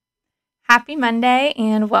Happy Monday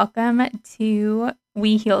and welcome to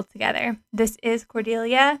We Heal Together. This is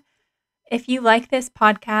Cordelia. If you like this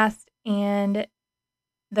podcast and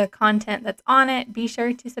the content that's on it, be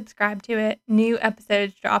sure to subscribe to it. New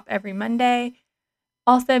episodes drop every Monday.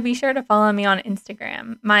 Also, be sure to follow me on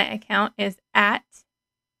Instagram. My account is at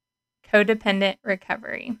Codependent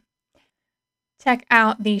Recovery. Check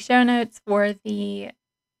out the show notes for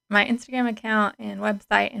my Instagram account and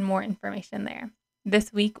website and more information there.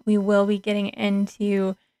 This week, we will be getting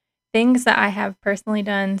into things that I have personally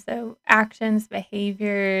done. So actions,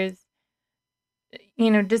 behaviors,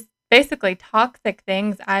 just basically toxic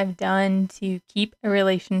things I've done to keep a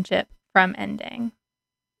relationship from ending.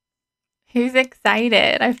 Who's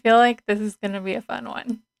excited? I feel like this is going to be a fun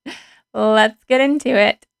one. Let's get into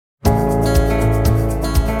it.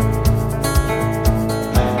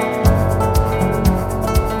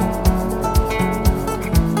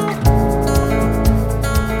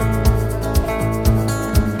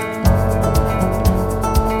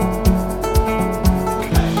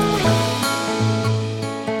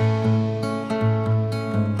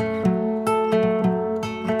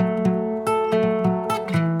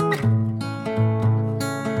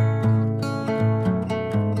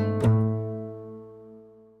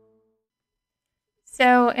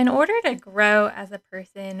 So, in order to grow as a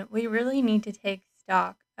person, we really need to take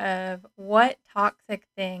stock of what toxic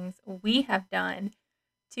things we have done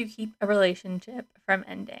to keep a relationship from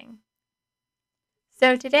ending.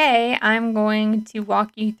 So, today I'm going to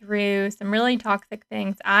walk you through some really toxic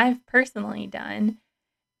things I've personally done,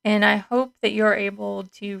 and I hope that you're able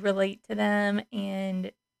to relate to them,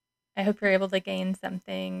 and I hope you're able to gain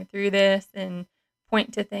something through this and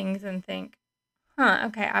point to things and think,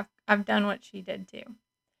 okay, I've done what she did too.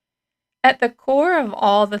 At the core of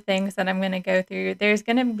all the things that I'm going to go through, there's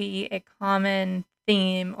going to be a common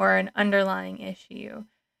theme or an underlying issue.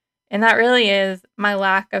 And that really is my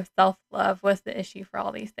lack of self-love was the issue for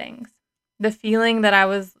all these things. The feeling that I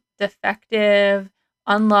was defective,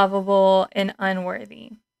 unlovable, and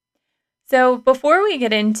unworthy. So before we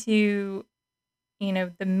get into,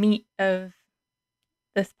 the meat of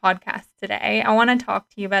this podcast today, I want to talk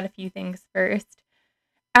to you about a few things first.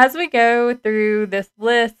 As we go through this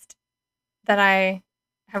list that I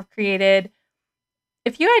have created,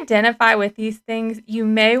 if you identify with these things, you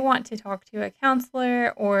may want to talk to a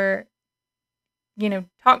counselor or,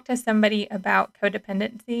 talk to somebody about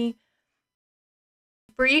codependency.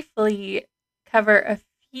 Briefly cover a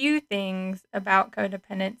few things about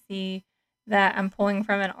codependency that I'm pulling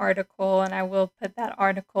from an article, and I will put that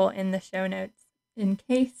article in the show notes in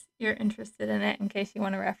case you're interested in it, in case you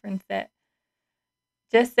want to reference it,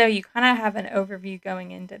 just so you kind of have an overview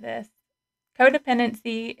going into this.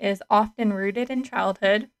 Codependency is often rooted in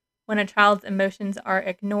childhood when a child's emotions are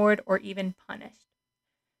ignored or even punished.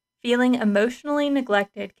 Feeling emotionally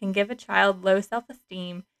neglected can give a child low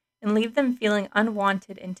self-esteem and leave them feeling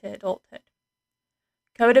unwanted into adulthood.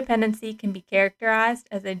 Codependency can be characterized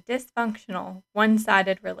as a dysfunctional,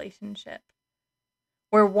 one-sided relationship,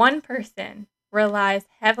 where one person relies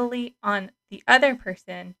heavily on the other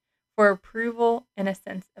person for approval and a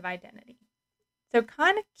sense of identity. So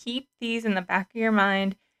kind of keep these in the back of your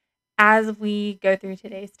mind as we go through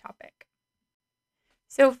today's topic.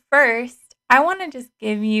 So first, I want to just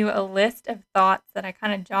give you a list of thoughts that I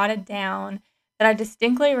kind of jotted down that I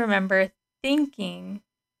distinctly remember thinking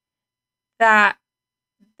that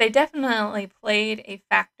they definitely played a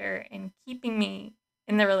factor in keeping me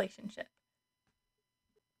in the relationship.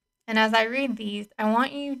 And as I read these, I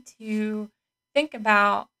want you to think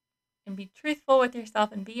about and be truthful with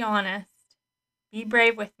yourself and be honest. Be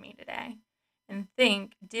brave with me today and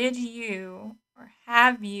think, did you or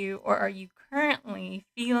have you or are you currently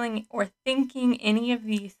feeling or thinking any of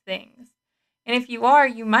these things? And if you are,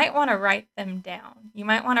 you might want to write them down. You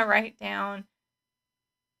might want to write down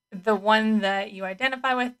the one that you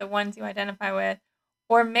identify with, the ones you identify with,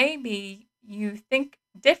 or maybe you think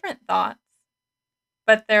different thoughts,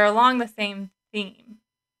 but they're along the same theme.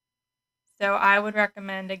 So I would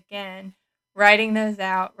recommend, again, writing those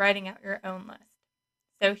out, writing out your own list.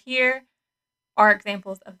 So here are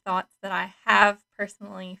examples of thoughts that I have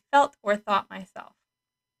personally felt or thought myself.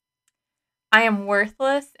 I am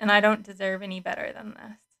worthless and I don't deserve any better than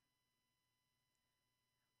this.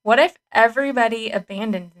 What if everybody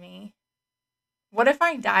abandons me? What if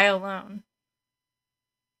I die alone?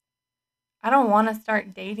 I don't want to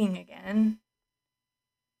start dating again.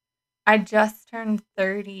 I just turned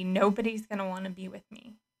 30. Nobody's going to want to be with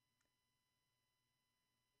me.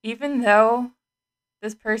 Even though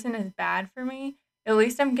this person is bad for me, at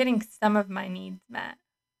least I'm getting some of my needs met.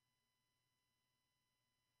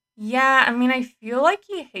 Yeah, I mean, I feel like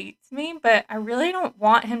he hates me, but I really don't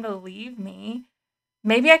want him to leave me.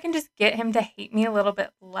 Maybe I can just get him to hate me a little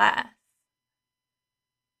bit less.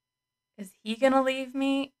 Is he gonna leave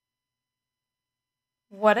me?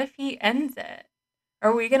 What if he ends it?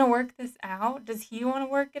 Are we gonna work this out? Does he want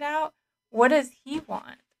to work it out? What does he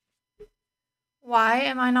want? Why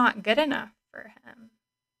am I not good enough for him?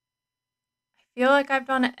 I feel like I've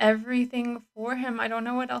done everything for him. I don't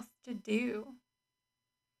know what else to do.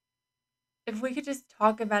 If we could just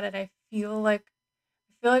talk about it, I feel like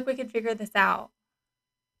we could figure this out.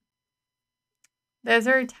 Those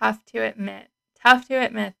are tough to admit. Tough to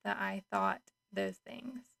admit that I thought those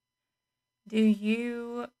things. Do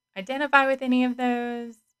you identify with any of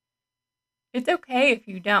those? It's okay if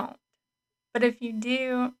you don't. But if you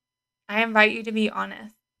do, I invite you to be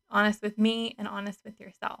honest. Honest with me and honest with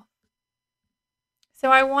yourself.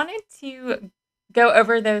 So I wanted to go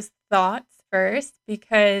over those thoughts first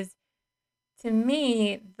because to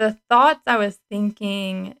me, the thoughts I was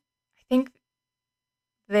thinking, I think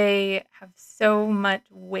they have so much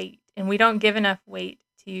weight, and we don't give enough weight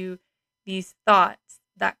to these thoughts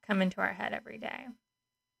that come into our head every day.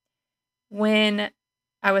 When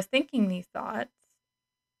I was thinking these thoughts,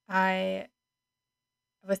 I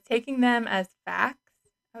was taking them as facts.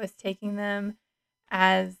 I was taking them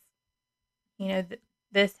as,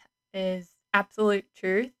 this is absolute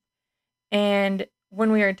truth. And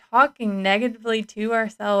when we are talking negatively to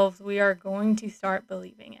ourselves, we are going to start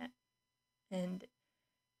believing it. And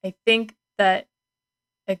I think that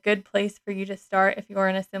a good place for you to start if you're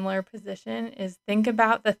in a similar position is think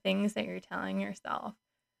about the things that you're telling yourself.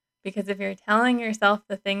 Because if you're telling yourself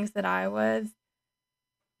the things that I was,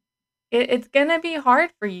 it's going to be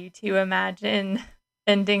hard for you to imagine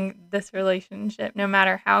ending this relationship, no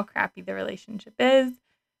matter how crappy the relationship is,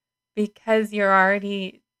 because you're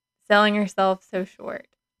already selling yourself so short.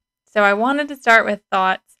 So I wanted to start with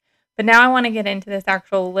thoughts, but now I want to get into this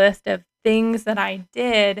actual list of things that I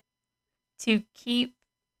did to keep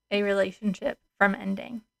a relationship from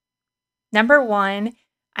ending. Number one,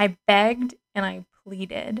 I begged and I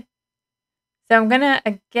pleaded. So I'm going to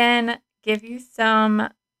again give you some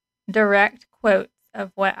direct quotes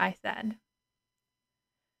of what I said.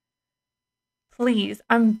 Please,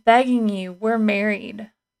 I'm begging you, we're married.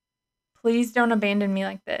 Please don't abandon me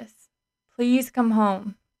like this. Please come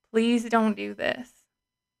home. Please don't do this.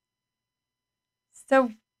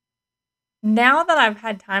 So now that I've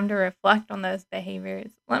had time to reflect on those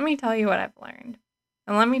behaviors, let me tell you what I've learned.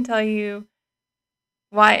 And let me tell you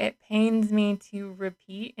why it pains me to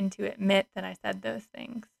repeat and to admit that I said those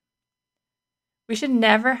things. We should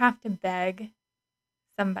never have to beg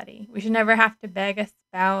somebody. We should never have to beg a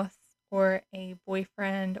spouse or a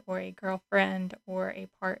boyfriend or a girlfriend or a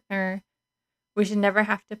partner. We should never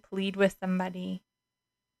have to plead with somebody.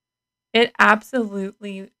 It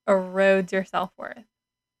absolutely erodes your self-worth.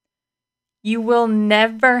 You will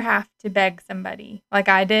never have to beg somebody like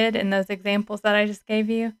I did in those examples that I just gave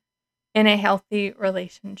you in a healthy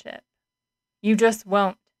relationship. You just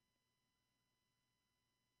won't.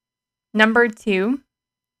 Number two,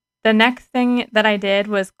 the next thing that I did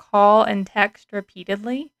was call and text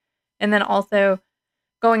repeatedly. And then also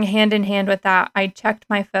going hand in hand with that, I checked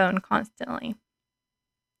my phone constantly.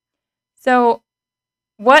 So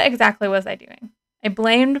what exactly was I doing? I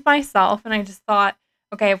blamed myself and I just thought,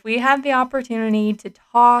 okay, if we have the opportunity to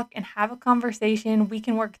talk and have a conversation, we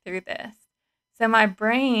can work through this. So my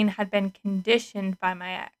brain had been conditioned by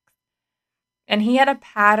my ex. And he had a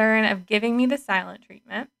pattern of giving me the silent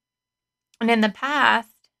treatment. And in the past,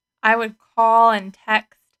 I would call and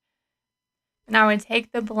text and I would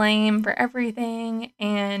take the blame for everything.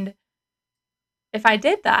 And if I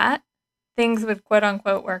did that, things would quote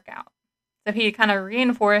unquote work out. So he kind of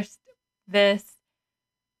reinforced this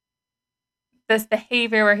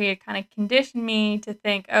behavior where he had kind of conditioned me to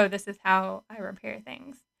think, oh, this is how I repair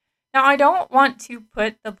things. Now, I don't want to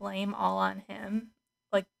put the blame all on him.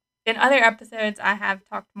 Like in other episodes, I have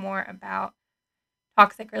talked more about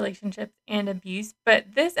toxic relationships and abuse,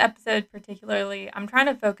 but this episode particularly, I'm trying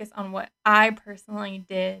to focus on what I personally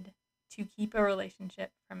did to keep a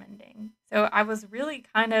relationship from ending. So I was really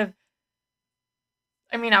I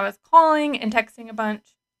was calling and texting a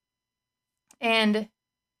bunch. And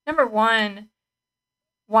number one,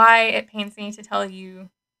 why it pains me to tell you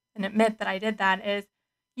and admit that I did that is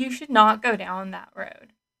you should not go down that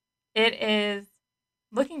road. It is,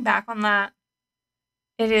 looking back on that,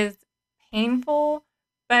 it is painful,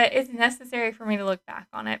 but it's necessary for me to look back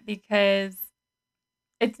on it because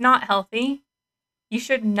it's not healthy. You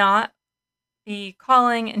should not be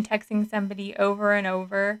calling and texting somebody over and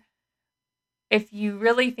over. If you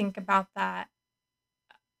really think about that,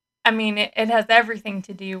 I mean, it has everything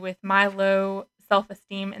to do with my low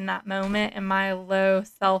self-esteem in that moment and my low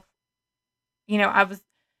self, I was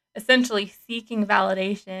essentially seeking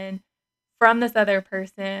validation from this other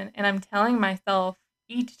person, and I'm telling myself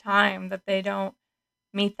each time that they don't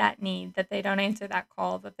meet that need, that they don't answer that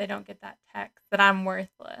call, that they don't get that text, that I'm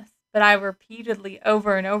worthless. But I repeatedly,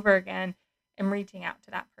 over and over again, am reaching out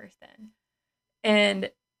to that person.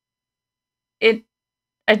 And it,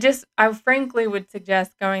 I frankly would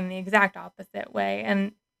suggest going the exact opposite way.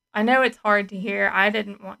 And I know it's hard to hear. I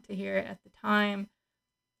didn't want to hear it at the time.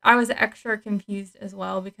 I was extra confused as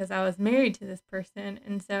well because I was married to this person.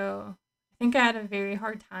 And so I think I had a very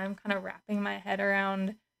hard time kind of wrapping my head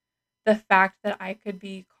around the fact that I could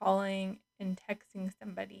be calling and texting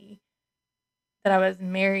somebody that I was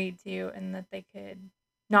married to and that they could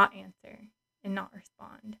not answer and not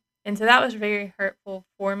respond. And so that was very hurtful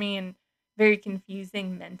for me and very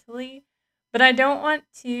confusing mentally. But I don't want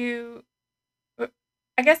to,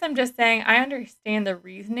 I guess I'm just saying I understand the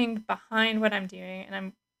reasoning behind what I'm doing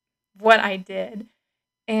and what I did.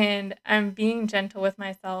 And I'm being gentle with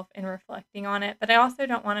myself and reflecting on it. But I also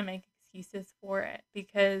don't want to make excuses for it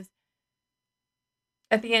because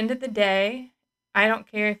at the end of the day, I don't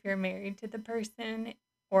care if you're married to the person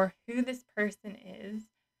or who this person is.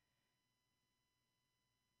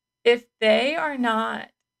 If they are not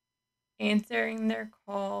answering your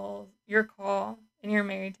call, and you're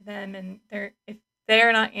married to them, and if they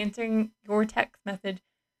are not answering your text message,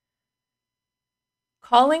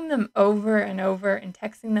 calling them over and over and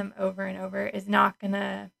texting them over and over is not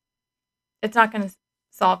gonna it's not gonna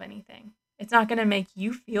solve anything. It's not gonna make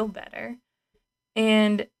you feel better.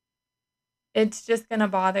 And it's just gonna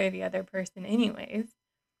bother the other person anyways.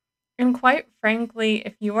 And quite frankly,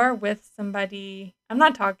 if you are with somebody, I'm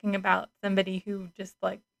not talking about somebody who just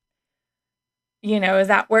is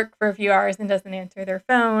at work for a few hours and doesn't answer their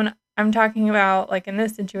phone. I'm talking about, like, in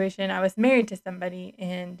this situation, I was married to somebody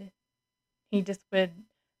and he just would,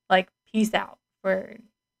 like, peace out for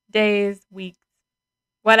days, weeks,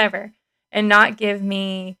 whatever, and not give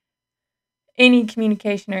me any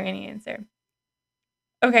communication or any answer.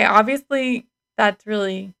 Okay, obviously that's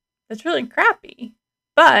really crappy.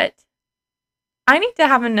 But I need to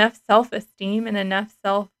have enough self-esteem and enough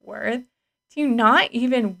self-worth to not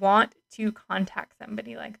even want to contact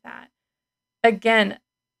somebody like that. Again,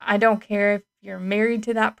 I don't care if you're married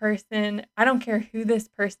to that person. I don't care who this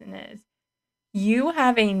person is. You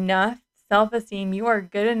have enough self-esteem. You are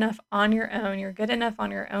good enough on your own. You're good enough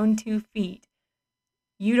on your own 2 feet.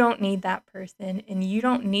 You don't need that person, and you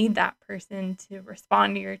don't need that person to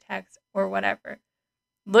respond to your text or whatever.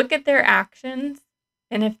 Look at their actions,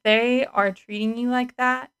 and if they are treating you like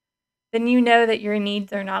that, then you know that your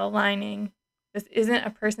needs are not aligning. This isn't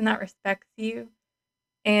a person that respects you,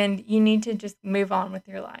 and you need to just move on with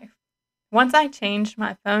your life. Once I changed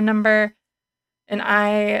my phone number and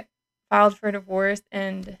I filed for divorce,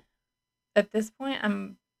 and at this point,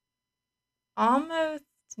 I'm almost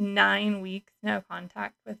 9 weeks no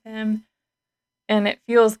contact with him, and it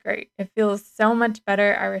feels great. It feels so much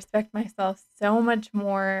better. I respect myself so much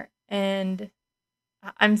more, and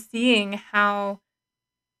I'm seeing how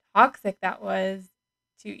toxic that was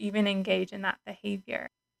to even engage in that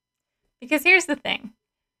behavior. Because here's the thing.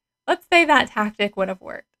 Let's say that tactic would have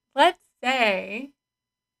worked. Let's say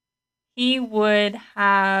he would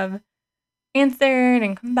have answered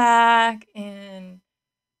and come back and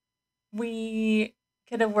we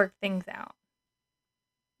could have worked things out.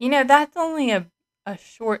 That's only a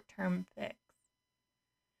short-term fix.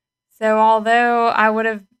 So although I would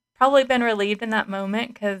have probably been relieved in that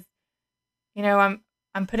moment because,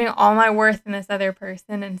 I'm putting all my worth in this other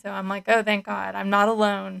person, and so I'm like, oh, thank God, I'm not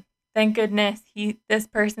alone. Thank goodness this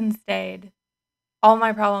person stayed. All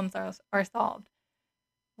my problems are solved.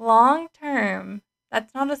 Long term,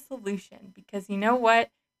 that's not a solution because you know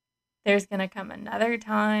what? There's going to come another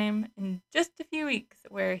time in just a few weeks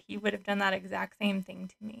where he would have done that exact same thing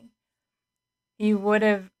to me.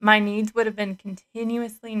 My needs would have been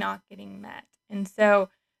continuously not getting met. And so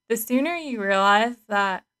the sooner you realize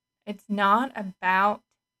that it's not about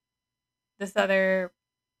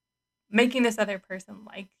making this other person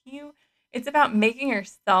like you, it's about making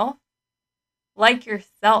yourself like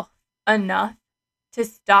yourself enough to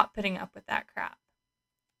stop putting up with that crap.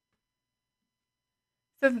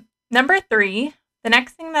 So, number 3, the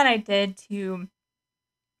next thing that I did to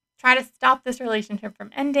try to stop this relationship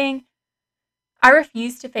from ending, I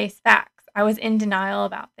refused to face facts. I was in denial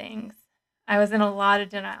about things. I was in a lot of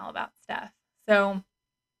denial about stuff. So,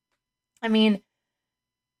 I mean,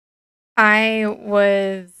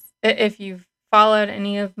 if you've followed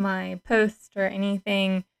any of my posts or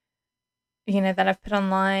anything, that I've put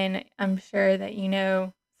online, I'm sure that you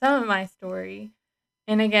know some of my story.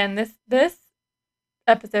 And again, this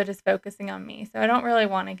episode is focusing on me, so I don't really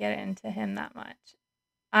want to get into him that much.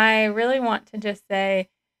 I really want to just say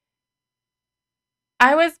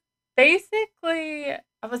I was I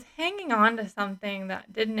was hanging on to something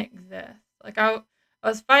that didn't exist. Like I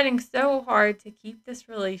was fighting so hard to keep this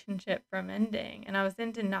relationship from ending, and I was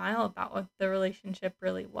in denial about what the relationship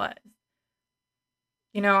really was.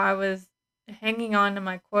 I was hanging on to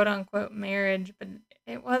my quote unquote marriage, but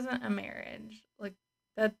it wasn't a marriage. Like,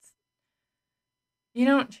 that's, you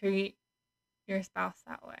don't treat your spouse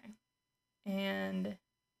that way.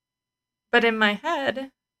 But in my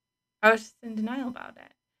head, I was just in denial about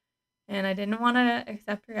it. And I didn't want to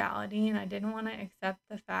accept reality, and I didn't want to accept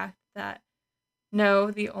the fact that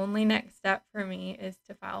no, the only next step for me is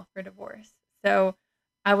to file for divorce. So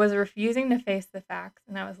I was refusing to face the facts,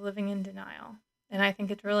 and I was living in denial. And I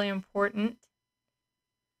think it's really important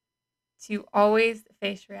to always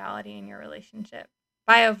face reality in your relationship.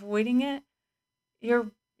 By avoiding it,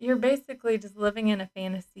 you're basically just living in a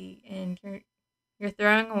fantasy, and you're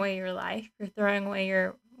throwing away your life. You're throwing away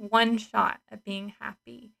your one shot at being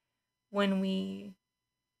happy when we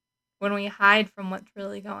hide from what's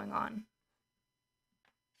really going on.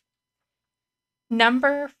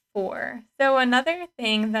 Number 4. So another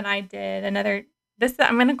thing that I did,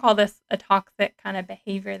 I'm going to call this a toxic kind of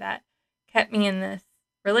behavior that kept me in this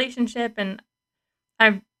relationship, and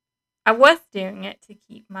I I was doing it to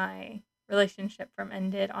keep my relationship from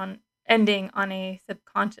ending on a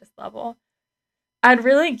subconscious level. I'd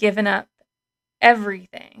really given up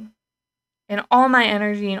everything, and all my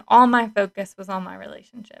energy and all my focus was on my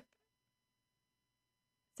relationship.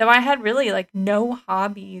 So I had really like no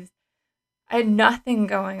hobbies. I had nothing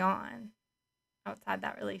going on outside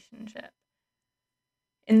that relationship.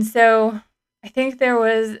 And so I think there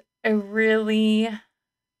was a really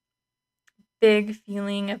big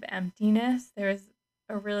feeling of emptiness. There was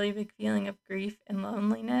a really big feeling of grief and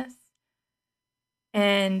loneliness.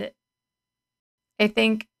 And I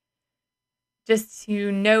think just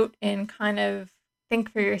to note and kind of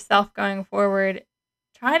think for yourself going forward,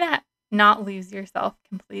 try to not lose yourself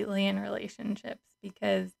completely in relationships,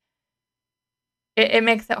 because it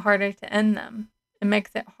makes it harder to end them. It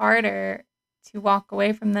makes it harder to walk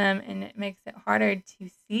away from them, and it makes it harder to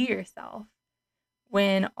see yourself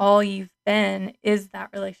when all you've been is that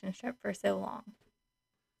relationship for so long.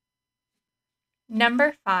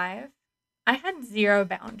 Number 5, I had 0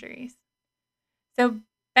 boundaries. So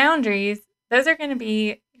boundaries, those are going to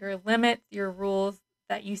be your limits, your rules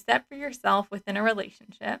that you set for yourself within a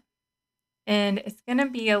relationship. And it's going to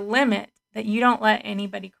be a limit that you don't let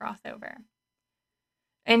anybody cross over.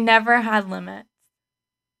 I never had limits.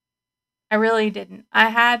 I really didn't. I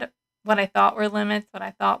had what I thought were limits, what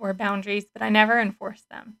I thought were boundaries, but I never enforced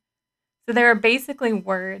them. So they were basically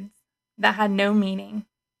words that had no meaning.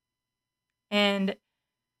 And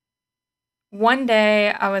one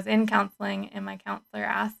day I was in counseling, and my counselor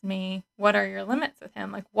asked me, what are your limits with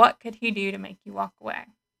him? Like, what could he do to make you walk away?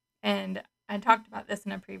 And I talked about this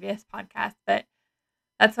in a previous podcast, but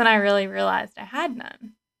that's when I really realized I had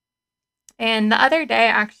none. And the other day,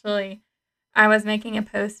 actually, I was making a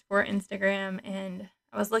post for Instagram, and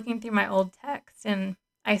I was looking through my old text, and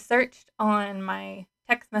I searched on my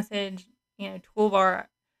text message, toolbar,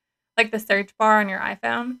 like the search bar on your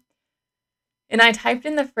iPhone. And I typed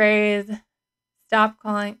in the phrase, please stop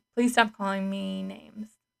calling me names.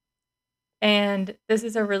 And this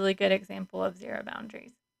is a really good example of 0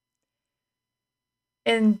 boundaries.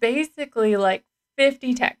 And basically, like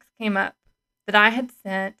 50 texts came up that I had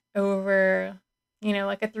sent over,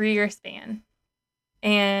 like a 3-year span.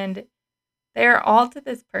 And they're all to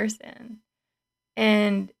this person.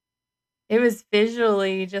 And it was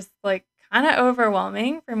visually just like kind of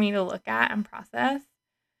overwhelming for me to look at and process.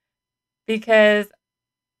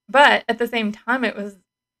 But at the same time, it was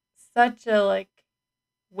such a like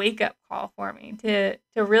wake up call for me to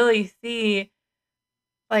really see,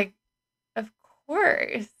 like, of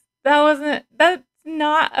course, that's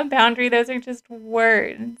not a boundary. Those are just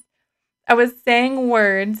words. I was saying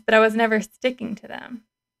words, but I was never sticking to them.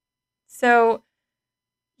 So,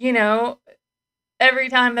 every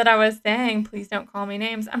time that I was saying, please don't call me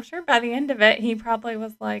names, I'm sure by the end of it, he probably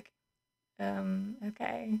was like,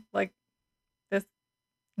 okay, like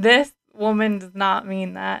this woman does not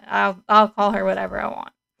mean that. I'll call her whatever I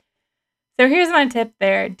want. So here's my tip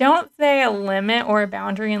there. Don't say a limit or a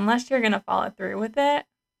boundary unless you're going to follow through with it.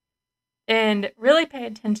 And really pay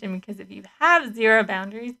attention, because if you have 0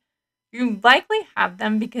 boundaries, you likely have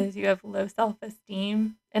them because you have low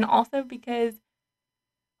self-esteem, and also because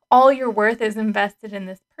all your worth is invested in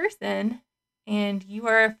this person, and you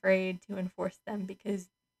are afraid to enforce them because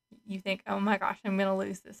you think, oh my gosh, I'm going to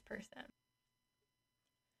lose this person.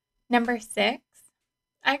 Number 6,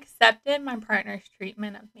 I accepted my partner's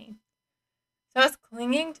treatment of me. So I was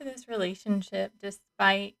clinging to this relationship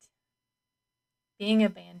despite being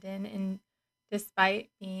abandoned and despite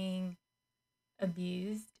being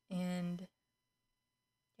abused, and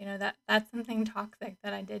that's something toxic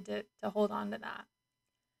that I did to hold on to that.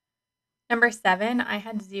 Number 7, I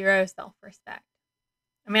had zero self-respect.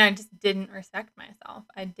 I mean, I just didn't respect myself.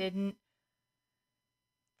 I didn't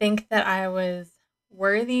think that I was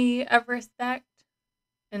worthy of respect.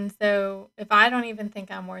 And so if I don't even think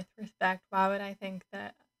I'm worth respect, why would I think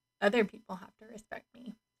that other people have to respect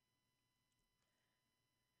me?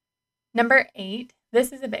 Number 8,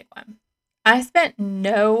 this is a big one. I spent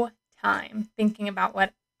no time thinking about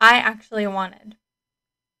what I actually wanted.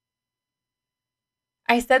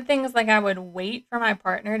 I said things like I would wait for my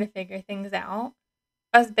partner to figure things out.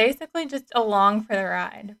 I was basically just along for the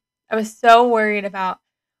ride. I was so worried about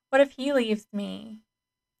what if he leaves me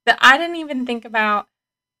that I didn't even think about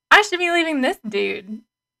I should be leaving this dude.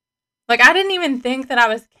 Like, I didn't even think that I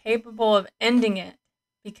was capable of ending it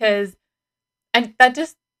because that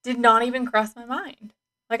just did not even cross my mind.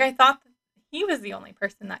 Like, I thought that he was the only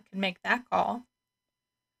person that could make that call.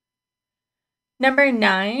 Number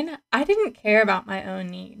 9, I didn't care about my own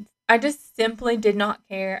needs. I just simply did not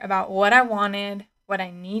care about what I wanted, what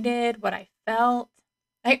I needed, what I felt.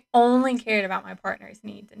 I only cared about my partner's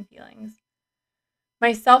needs and feelings.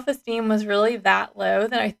 My self-esteem was really that low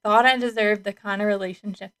that I thought I deserved the kind of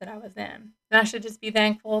relationship that I was in. And I should just be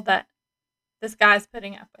thankful that this guy's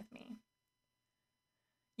putting up with me.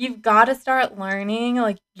 You've got to start learning,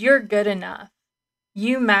 like, you're good enough.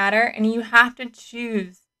 You matter, and you have to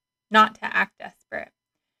choose not to act desperate.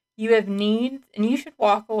 You have needs, and you should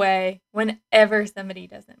walk away whenever somebody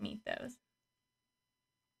doesn't meet those.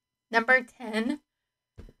 Number 10,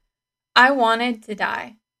 I wanted to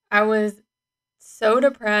die. I was so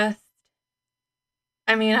depressed.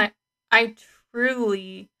 I mean, I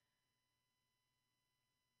truly,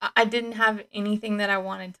 I didn't have anything that I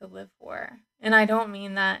wanted to live for. And I don't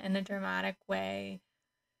mean that in a dramatic way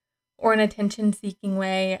or an attention-seeking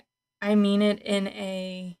way. I mean it in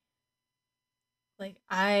a, like,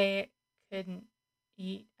 I couldn't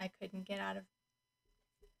eat. I couldn't get out of.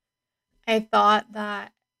 I thought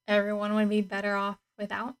that everyone would be better off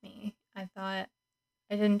without me. I thought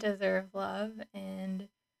I didn't deserve love, and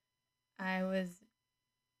I was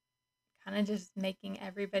kind of just making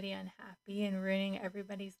everybody unhappy and ruining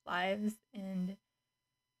everybody's lives. And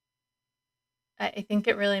I think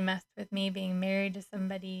it really messed with me being married to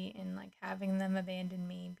somebody and like having them abandon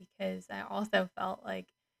me, because I also felt like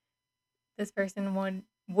this person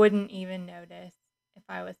wouldn't even notice if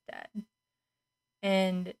I was dead.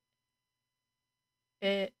 And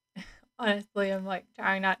it honestly, I'm like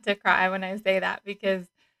trying not to cry when I say that because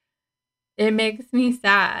it makes me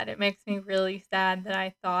sad. It makes me really sad that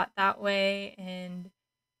I thought that way and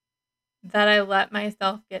that I let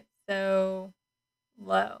myself get so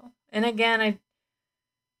low. And again,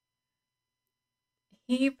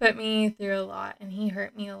 he put me through a lot and he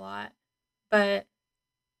hurt me a lot, but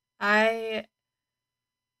I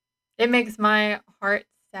it makes my heart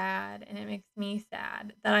sad and it makes me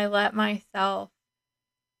sad that I let myself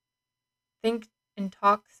think and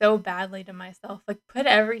talk so badly to myself. Like, put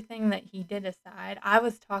everything that he did aside. I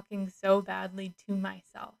was talking so badly to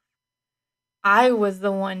myself. I was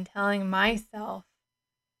the one telling myself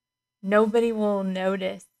nobody will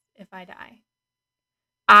notice if I die.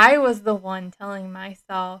 I was the one telling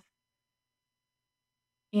myself,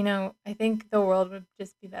 I think the world would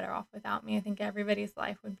just be better off without me. I think everybody's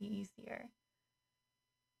life would be easier.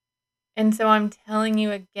 And so I'm telling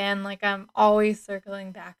you again, like, I'm always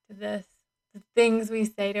circling back to this. The things we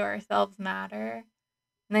say to ourselves matter.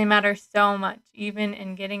 And they matter so much, even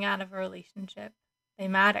in getting out of a relationship. They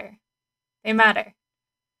matter. They matter.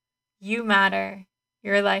 You matter.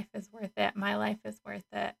 Your life is worth it. My life is worth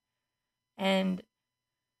it. And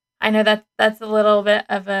I know that's a little bit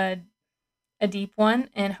of a deep one,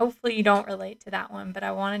 and hopefully you don't relate to that one, but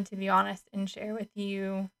I wanted to be honest and share with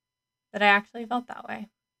you that I actually felt that way.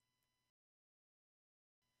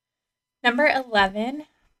 Number 11,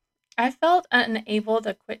 I felt unable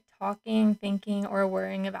to quit talking, thinking, or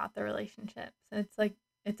worrying about the relationship. So it's like,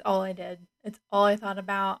 it's all I did. It's all I thought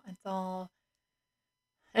about. It's all,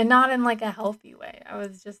 and not in like a healthy way. I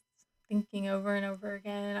was just thinking over and over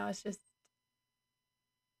again. I was just,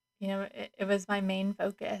 it was my main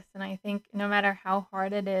focus. And I think no matter how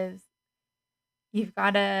hard it is, you've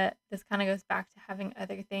got to, this kind of goes back to having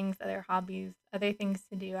other things, other hobbies, other things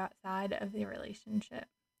to do outside of the relationship.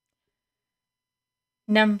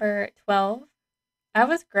 Number 12, I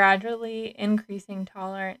was gradually increasing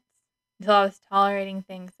tolerance until I was tolerating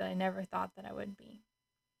things that I never thought that I would be.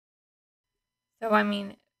 So, I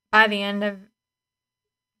mean, by the end of,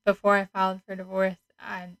 before I filed for divorce,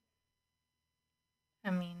 I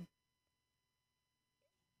mean,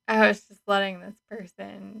 I was just letting this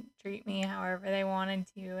person treat me however they wanted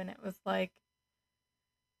to, and it was like,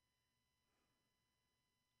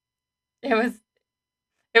 it was,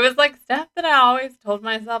 it was like stuff that I always told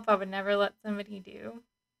myself I would never let somebody do,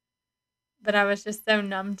 but I was just so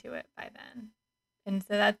numb to it by then. And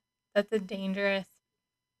so that's a dangerous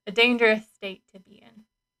state to be in.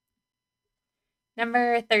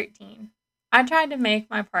 Number 13. I tried to make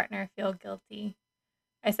my partner feel guilty.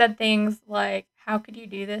 I said things like, "How could you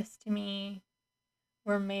do this to me?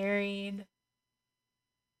 We're married.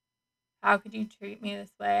 How could you treat me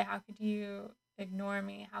this way? How could you ignore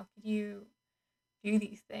me? How could you do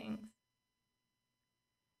these things?"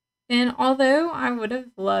 And although I would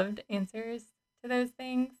have loved answers to those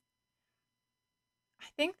things, I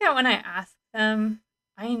think that when I asked them,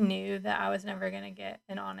 I knew that I was never going to get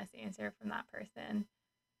an honest answer from that person.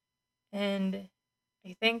 And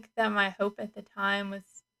I think that my hope at the time was,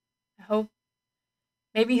 I hope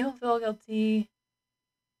maybe he'll feel guilty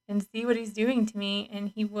and see what he's doing to me,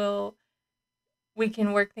 and we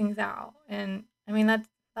can work things out. And I mean,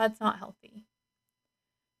 that's not healthy.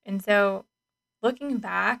 And so looking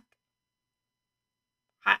back,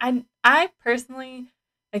 I personally,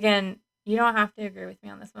 again, you don't have to agree with me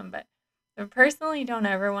on this one, but I personally don't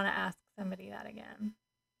ever want to ask somebody that again.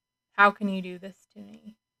 How can you do this to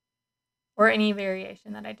me? Or any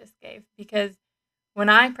variation that I just gave. Because when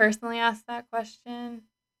I personally ask that question,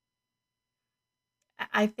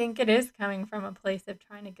 I think it is coming from a place of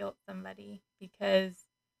trying to guilt somebody. Because,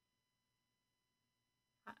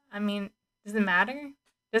 I mean, does it matter?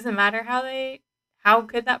 Does it matter how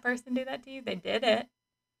could that person do that to you? They did it.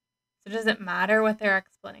 So does it matter what their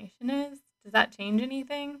explanation is? Does that change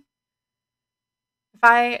anything? If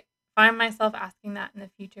I find myself asking that in the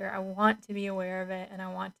future, I want to be aware of it, and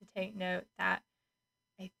I want to take note that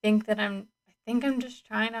I think I'm just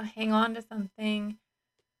trying to hang on to something,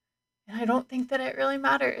 and I don't think that it really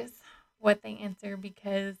matters what they answer,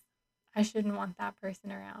 because I shouldn't want that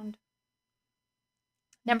person around.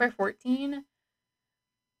 Number 14,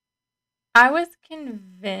 I was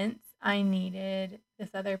convinced I needed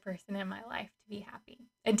this other person in my life to be happy.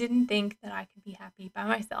 I didn't think that I could be happy by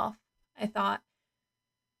myself. I thought,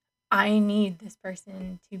 I need this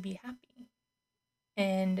person to be happy.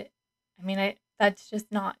 And I mean, that's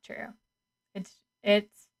just not true.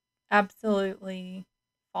 It's absolutely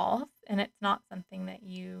false, and it's not something that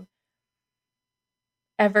you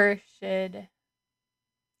ever should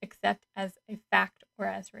accept as a fact or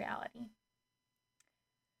as reality.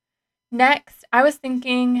 Next, I was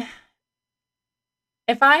thinking,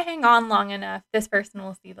 if I hang on long enough, this person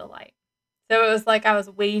will see the light. So it was like I was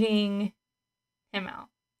waiting him out.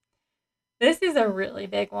 This is a really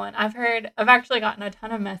big one. I've actually gotten a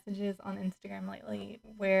ton of messages on Instagram lately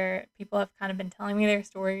where people have kind of been telling me their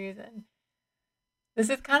stories, and this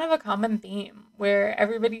is kind of a common theme where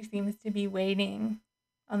everybody seems to be waiting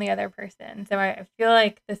on the other person. So I feel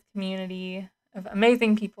like this community of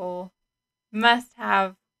amazing people must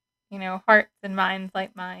have, hearts and minds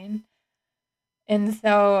like mine. And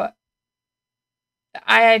so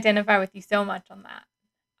I identify with you so much on that.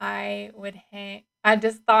 I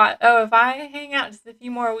just thought, oh, if I hang out just a few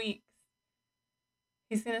more weeks,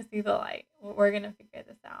 he's going to see the light. We're going to figure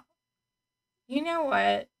this out. You know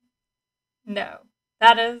what? No.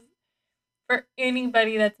 That is, for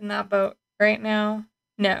anybody that's in that boat right now,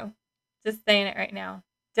 no. Just saying it right now.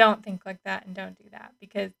 Don't think like that, and don't do that.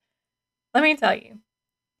 Because let me tell you,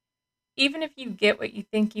 even if you get what you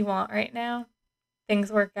think you want right now,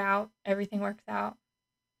 things work out, everything works out,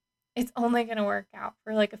 it's only going to work out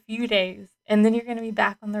for like a few days, and then you're going to be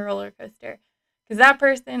back on the roller coaster, because that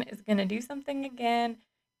person is going to do something again,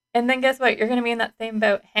 and then guess what? You're going to be in that same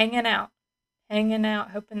boat, hanging out,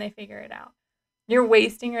 hoping they figure it out. You're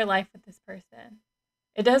wasting your life with this person.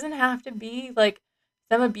 It doesn't have to be like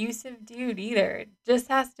some abusive dude either. It just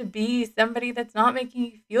has to be somebody that's not making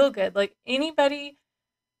you feel good. Like anybody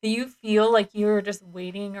that you feel like you're just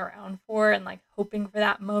waiting around for and like hoping for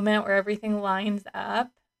that moment where everything lines up,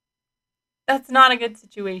 that's not a good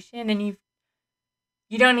situation, and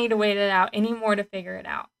you don't need to wait it out anymore to figure it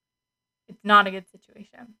out. It's not a good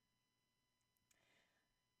situation.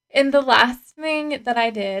 And the last thing that I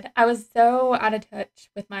did, I was so out of touch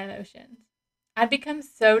with my emotions. I'd become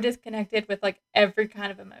so disconnected with like every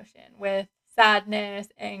kind of emotion, with sadness,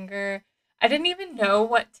 anger. I didn't even know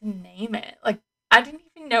what to name it. Like, I didn't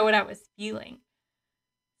even know what I was feeling.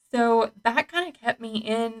 So that kind of kept me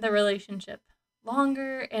in the relationship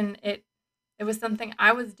longer, and it was something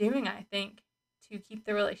I was doing, I think, to keep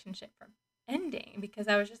the relationship from ending because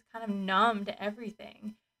I was just kind of numb to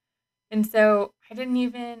everything. And so I didn't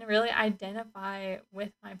even really identify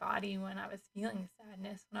with my body when I was feeling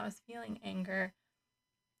sadness, when I was feeling anger,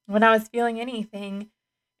 when I was feeling anything.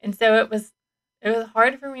 And so it was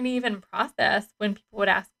hard for me to even process when people would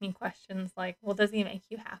ask me questions like, "Well, does he make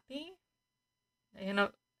you happy?" You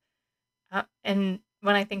know, and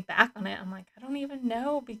when I think back on it, I'm like, I don't even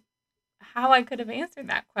know how I could have answered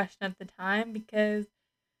that question at the time because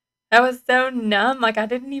I was so numb. Like, I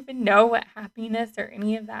didn't even know what happiness or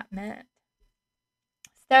any of that meant.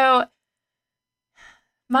 So,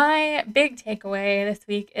 my big takeaway this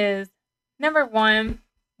week is number one,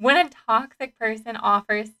 when a toxic person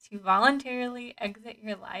offers to voluntarily exit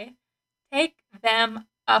your life, take them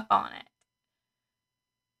up on it.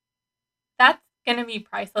 That's going to be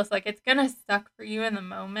priceless. Like, it's going to suck for you in the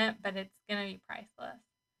moment, but it's going to be priceless.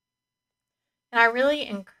 And I really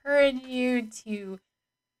encourage you to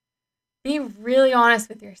be really honest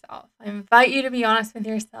with yourself. I invite you to be honest with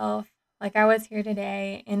yourself, like I was here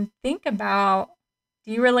today, and think about,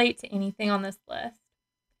 do you relate to anything on this list?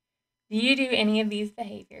 Do you do any of these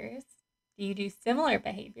behaviors? Do you do similar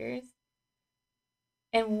behaviors?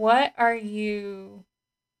 And what are you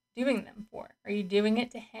doing them for? Are you doing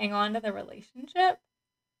it to hang on to the relationship?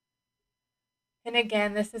 And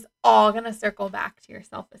again, this is all going to circle back to your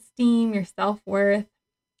self esteem, your self worth,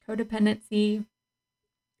 codependency.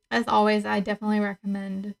 As always, I definitely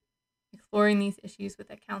recommend exploring these issues with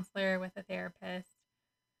a counselor, with a therapist.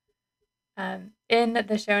 In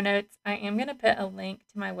the show notes, I am going to put a link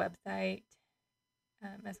to my website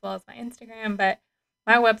as well as my Instagram, but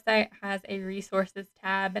my website has a resources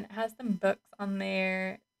tab and it has some books on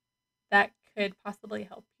there that could possibly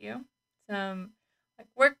help you. Some like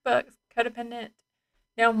workbooks, codependent,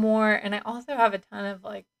 no more. And I also have a ton of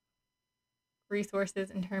like resources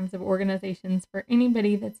in terms of organizations for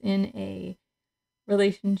anybody that's in a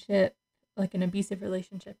relationship, like an abusive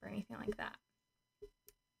relationship or anything like that.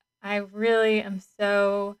 I really am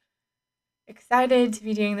so excited to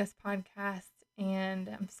be doing this podcast, and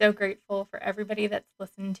I'm so grateful for everybody that's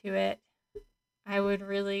listened to it. I would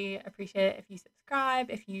really appreciate it if you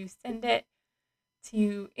subscribe, if you send it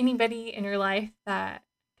to anybody in your life that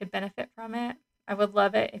could benefit from it. I would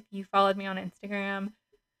love it if you followed me on Instagram.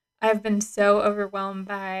 I've been so overwhelmed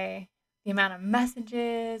by the amount of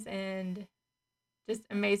messages and just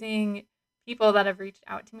amazing people that have reached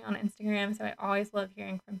out to me on Instagram. So I always love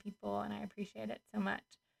hearing from people and I appreciate it so much.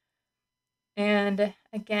 And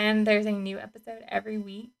again, there's a new episode every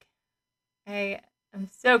week. I am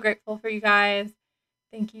so grateful for you guys.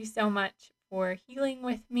 Thank you so much for healing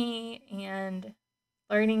with me and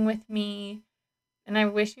learning with me. And I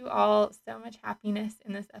wish you all so much happiness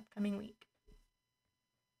in this upcoming week.